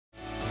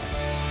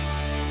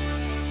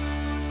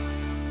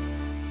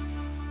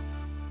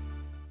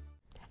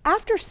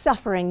After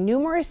suffering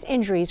numerous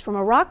injuries from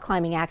a rock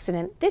climbing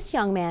accident, this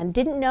young man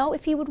didn't know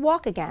if he would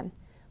walk again.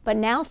 But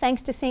now,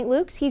 thanks to St.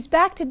 Luke's, he's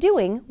back to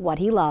doing what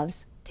he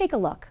loves. Take a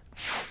look.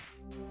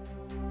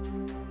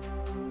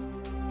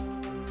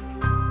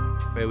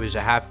 It was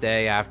a half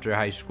day after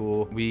high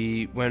school.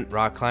 We went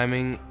rock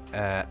climbing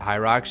at High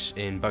Rocks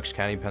in Bucks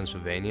County,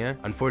 Pennsylvania.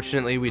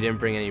 Unfortunately, we didn't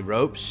bring any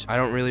ropes. I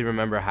don't really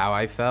remember how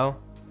I fell,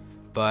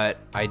 but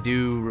I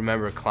do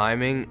remember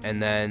climbing,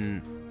 and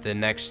then the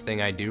next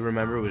thing I do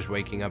remember was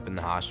waking up in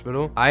the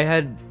hospital. I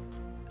had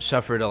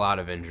suffered a lot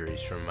of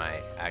injuries from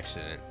my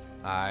accident.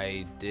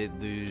 I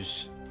did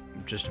lose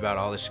just about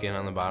all the skin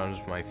on the bottoms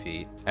of my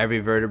feet. Every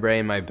vertebrae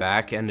in my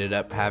back ended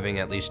up having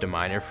at least a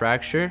minor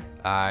fracture.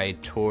 I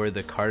tore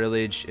the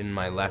cartilage in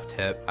my left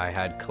hip. I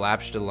had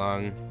collapsed a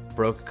lung,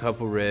 broke a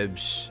couple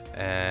ribs,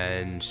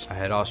 and I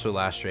had also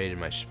lacerated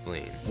my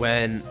spleen.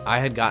 When I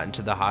had gotten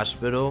to the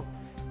hospital,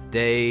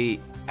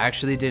 they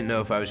actually didn't know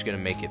if I was gonna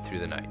make it through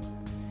the night.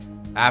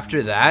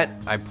 After that,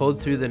 I pulled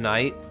through the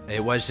night.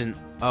 It wasn't,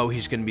 oh,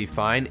 he's gonna be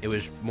fine. It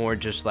was more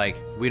just like,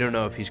 we don't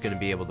know if he's gonna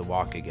be able to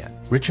walk again.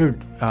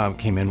 Richard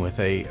came in with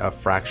a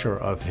fracture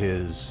of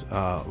his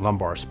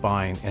lumbar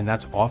spine, and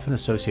that's often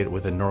associated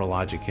with a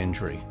neurologic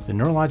injury. The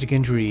neurologic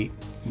injury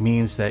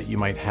means that you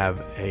might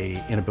have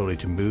an inability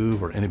to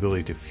move or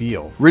inability to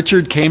feel.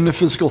 Richard came to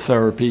physical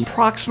therapy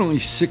approximately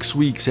 6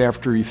 weeks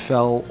after he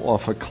fell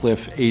off a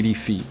cliff 80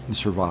 feet and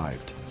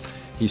survived.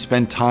 He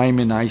spent time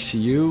in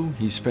ICU,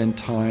 he spent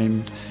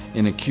time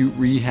in acute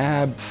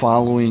rehab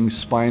following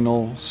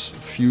spinal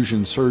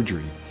fusion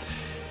surgery.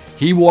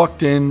 He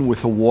walked in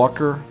with a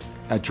walker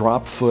at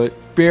drop foot,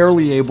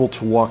 barely able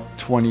to walk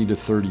 20 to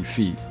 30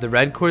 feet. The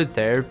Redcord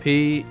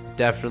Therapy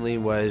definitely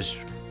was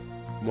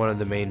one of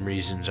the main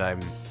reasons I'm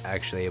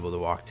actually able to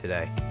walk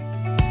today.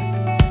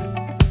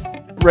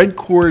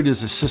 Redcord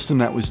is a system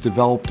that was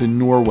developed in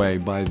Norway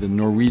by the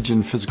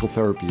Norwegian Physical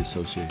Therapy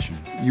Association.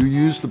 You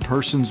use the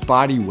person's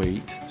body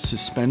weight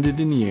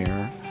suspended in the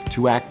air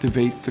to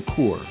activate the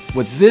core.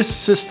 What this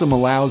system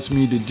allows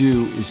me to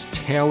do is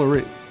tailor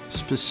it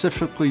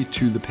specifically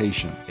to the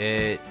patient.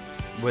 It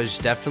was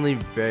definitely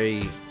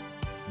very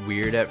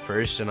weird at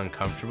first and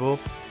uncomfortable,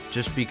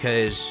 just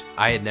because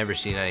I had never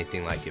seen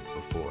anything like it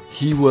before.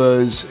 He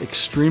was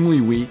extremely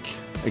weak,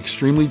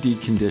 extremely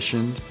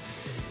deconditioned,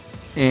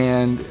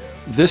 and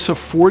this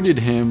afforded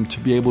him to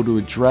be able to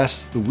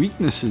address the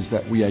weaknesses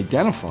that we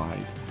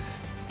identified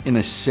in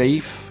a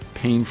safe,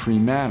 pain-free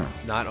manner.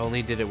 Not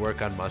only did it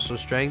work on muscle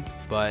strength,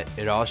 but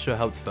it also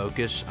helped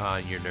focus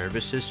on your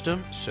nervous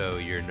system, so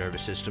your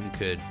nervous system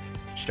could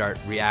start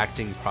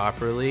reacting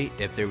properly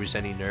if there was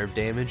any nerve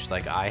damage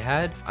like I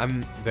had.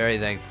 I'm very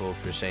thankful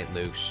for St.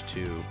 Luke's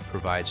to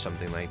provide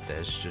something like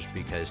this, just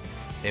because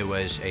it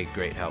was a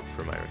great help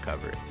for my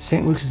recovery.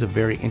 St. Luke's is a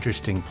very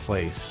interesting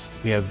place.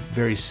 We have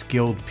very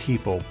skilled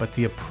people, but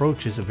the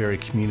approach is a very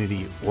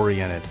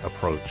community-oriented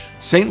approach.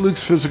 St.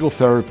 Luke's Physical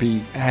Therapy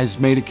has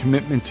made a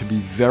commitment to be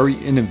very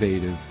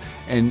innovative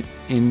and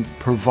in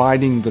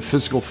providing the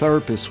physical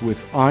therapists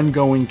with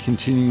ongoing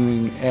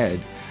continuing ed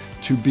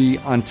to be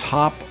on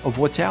top of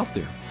what's out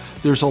there.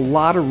 There's a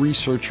lot of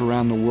research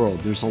around the world.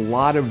 There's a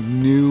lot of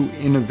new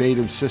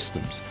innovative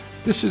systems.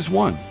 This is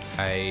one.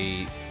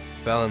 I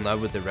fell in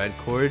love with the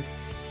Redcord,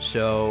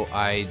 so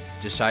I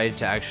decided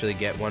to actually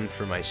get one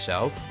for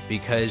myself.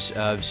 Because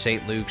of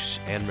St. Luke's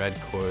and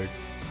Redcord,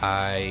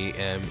 I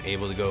am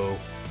able to go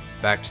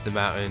back to the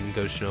mountain,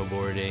 go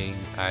snowboarding.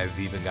 I've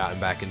even gotten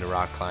back into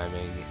rock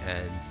climbing,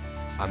 and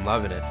I'm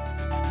loving it.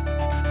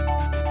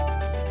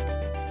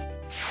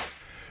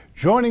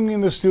 Joining me in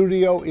the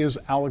studio is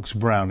Alex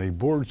Brown, a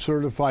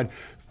board-certified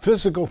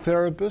physical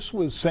therapist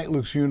with St.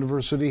 Luke's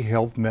University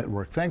Health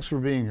Network. Thanks for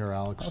being here,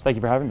 Alex. Oh, thank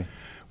you for having me.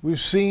 We've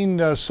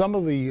seen some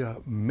of the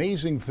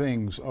amazing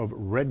things of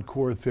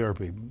Redcord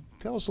Therapy.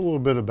 Tell us a little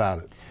bit about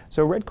it.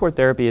 So Redcord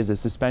Therapy is a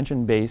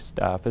suspension-based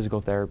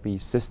physical therapy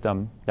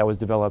system that was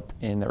developed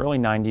in the early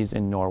 90s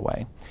in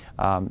Norway.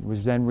 It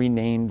was then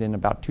renamed in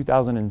about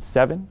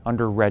 2007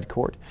 under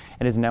Redcord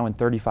and is now in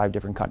 35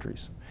 different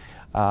countries.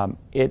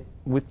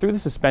 Through the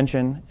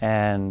suspension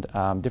and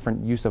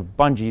different use of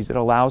bungees, it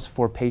allows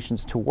for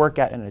patients to work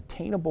at an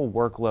attainable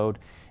workload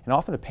and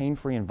often a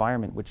pain-free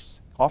environment, which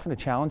is often a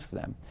challenge for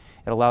them.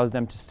 It allows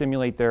them to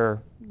stimulate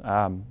their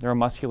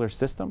neuromuscular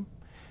system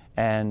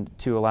and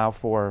to allow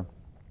for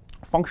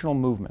functional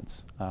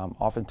movements,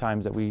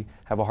 oftentimes that we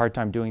have a hard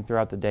time doing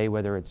throughout the day,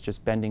 whether it's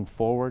just bending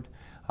forward,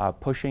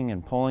 pushing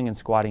and pulling and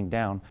squatting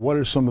down. What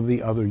are some of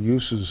the other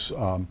uses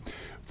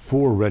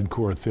for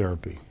Redcord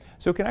Therapy?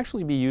 So it can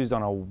actually be used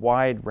on a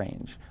wide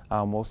range.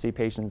 We'll see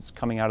patients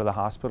coming out of the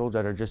hospital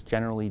that are just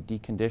generally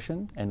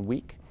deconditioned and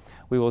weak.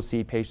 We will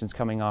see patients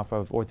coming off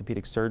of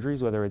orthopedic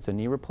surgeries, whether it's a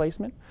knee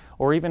replacement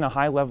or even a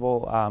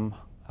high-level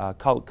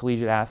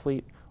collegiate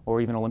athlete or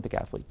even Olympic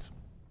athletes.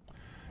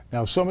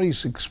 Now, if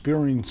somebody's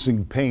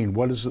experiencing pain,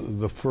 what is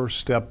the first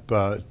step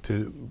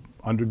to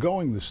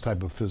undergoing this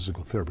type of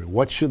physical therapy?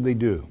 What should they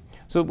do?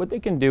 So what they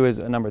can do is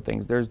a number of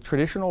things. There's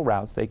traditional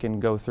routes they can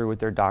go through with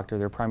their doctor,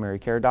 their primary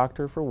care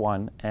doctor for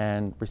one,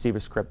 and receive a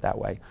script that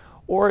way.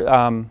 Or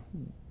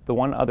they'll The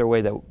one other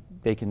way that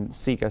they can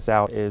seek us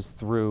out is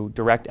through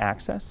direct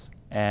access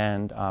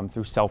and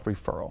through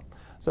self-referral.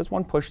 So that's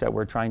one push that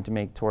we're trying to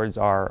make towards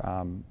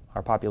our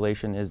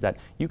population, is that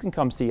you can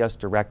come see us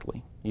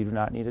directly. You do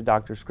not need a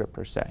doctor's script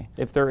per se.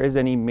 If there is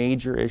any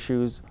major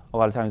issues, a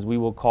lot of times we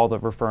will call the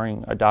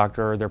referring a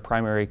doctor or their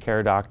primary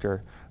care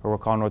doctor, or we'll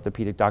call an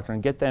orthopedic doctor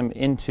and get them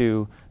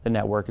into the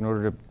network in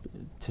order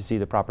to see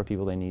the proper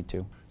people they need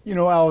to. You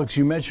know, Alex,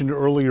 you mentioned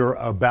earlier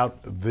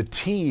about the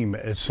team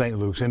at St.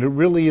 Luke's, and it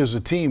really is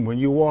a team. When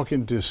you walk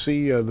in to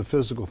see the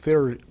physical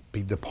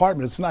therapy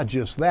department, it's not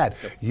just that.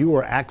 You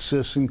are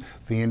accessing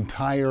the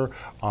entire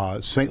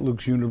St.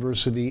 Luke's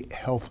University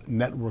Health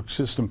Network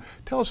system.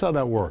 Tell us how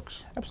that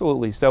works.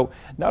 Absolutely. So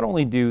not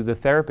only do the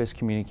therapists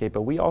communicate,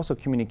 but we also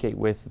communicate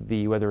with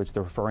whether it's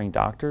the referring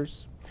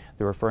doctors,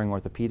 the referring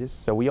orthopedists.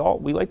 So we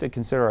like to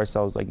consider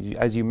ourselves, like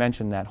as you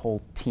mentioned, that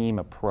whole team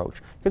approach,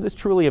 because it's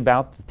truly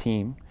about the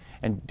team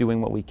and doing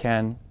what we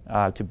can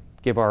to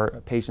give our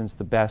patients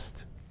the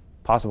best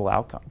possible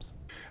outcomes.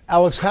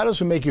 Alex, how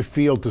does it make you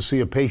feel to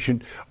see a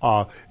patient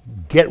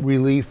get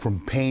relief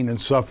from pain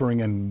and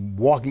suffering and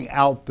walking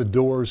out the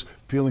doors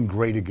feeling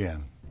great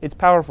again? It's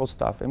powerful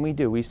stuff, and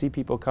we see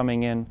people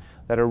coming in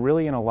that are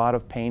really in a lot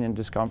of pain and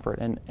discomfort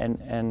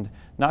and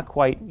not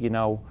quite,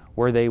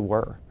 where they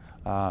were.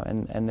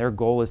 And their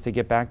goal is to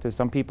get back to,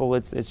 some people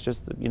it's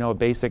just, a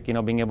basic,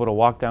 being able to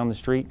walk down the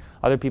street.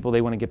 Other people,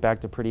 they want to get back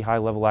to pretty high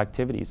level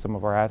activities, some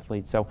of our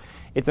athletes. So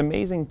it's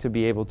amazing to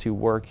be able to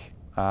work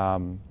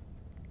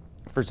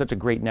for such a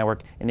great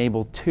network and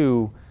able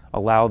to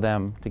allow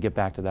them to get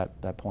back to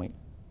that point.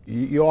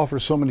 You offer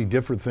so many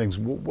different things.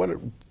 What are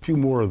a few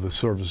more of the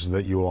services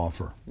that you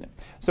offer? Yeah.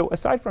 So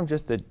aside from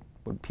just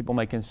what people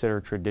might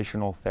consider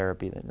traditional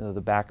therapy,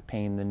 the back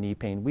pain, the knee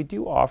pain, we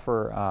do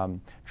offer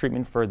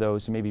treatment for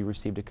those who maybe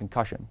received a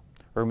concussion,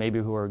 or maybe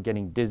who are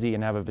getting dizzy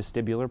and have a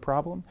vestibular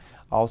problem.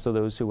 Also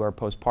those who are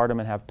postpartum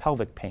and have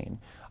pelvic pain.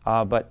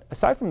 But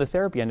aside from the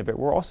therapy end of it,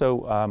 we're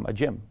also a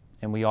gym.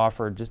 And we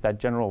offer just that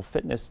general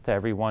fitness to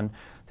everyone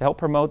to help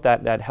promote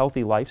that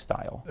healthy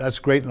lifestyle. That's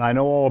great, and I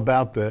know all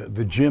about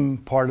the gym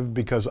part of it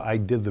because I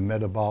did the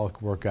metabolic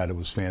workout. It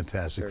was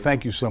fantastic.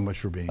 Thank you so much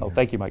for being here.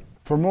 Thank you, Mike.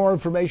 For more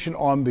information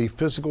on the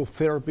physical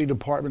therapy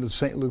department at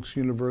St. Luke's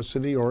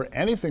University or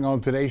anything on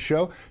today's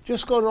show,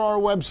 just go to our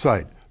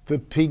website,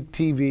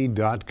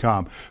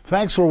 thepeaktv.com.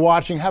 Thanks for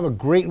watching. Have a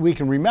great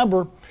week, and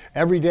remember,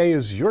 every day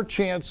is your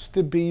chance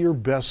to be your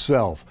best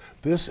self.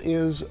 This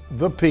is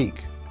The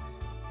Peak.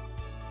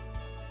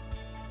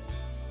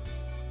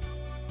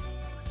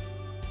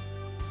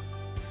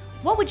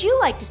 What would you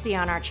like to see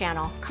on our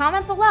channel?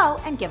 Comment below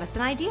and give us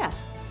an idea.